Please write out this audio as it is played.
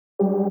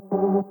Denza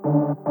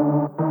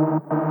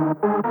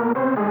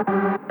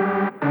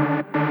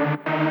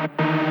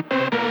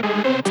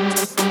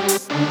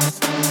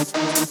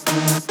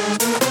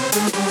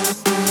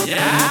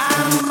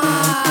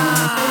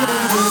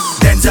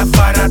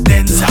farà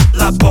denza,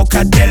 la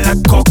bocca della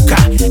cocca.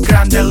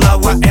 Grande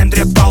Laura,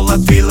 Andrea, Paola,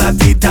 Villa,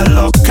 vita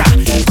loca.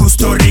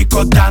 Gusto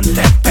Rico,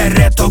 Dante,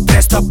 Perreto,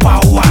 presto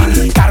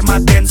power. Karma,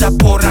 denza,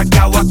 pora,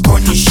 gawa,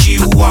 cogni,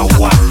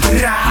 chihuahua.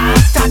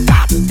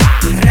 Ra-ta-ta-ta,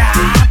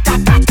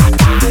 ra-ta-ta-ta,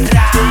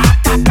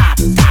 ra-ta-ta-ta.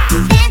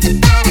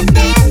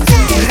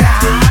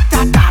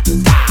 Ra-ta-ta-ta,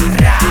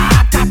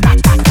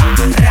 ra-ta-ta-ta,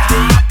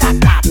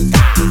 ra-ta-ta-ta.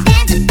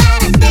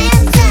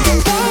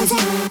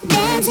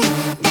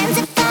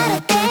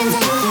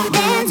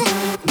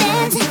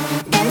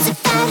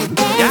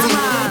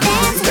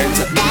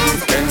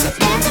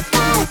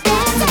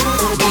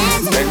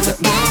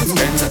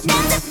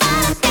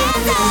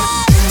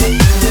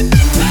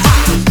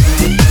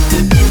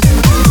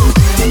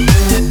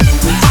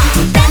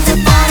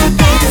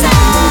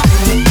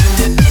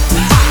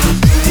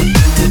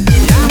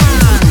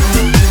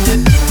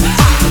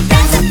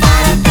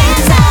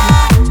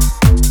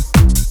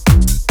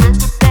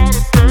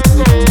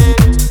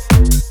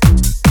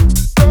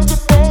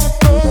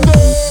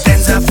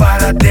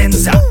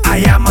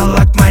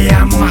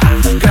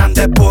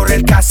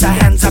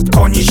 Hands up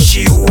con i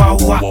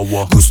chihuahua.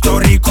 Gusto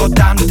Rico,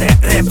 Dante,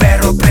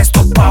 Revero,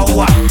 presto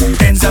power.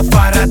 Denza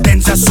farà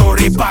denza,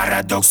 sorry,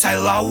 paradox, I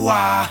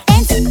lawa.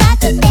 Dance,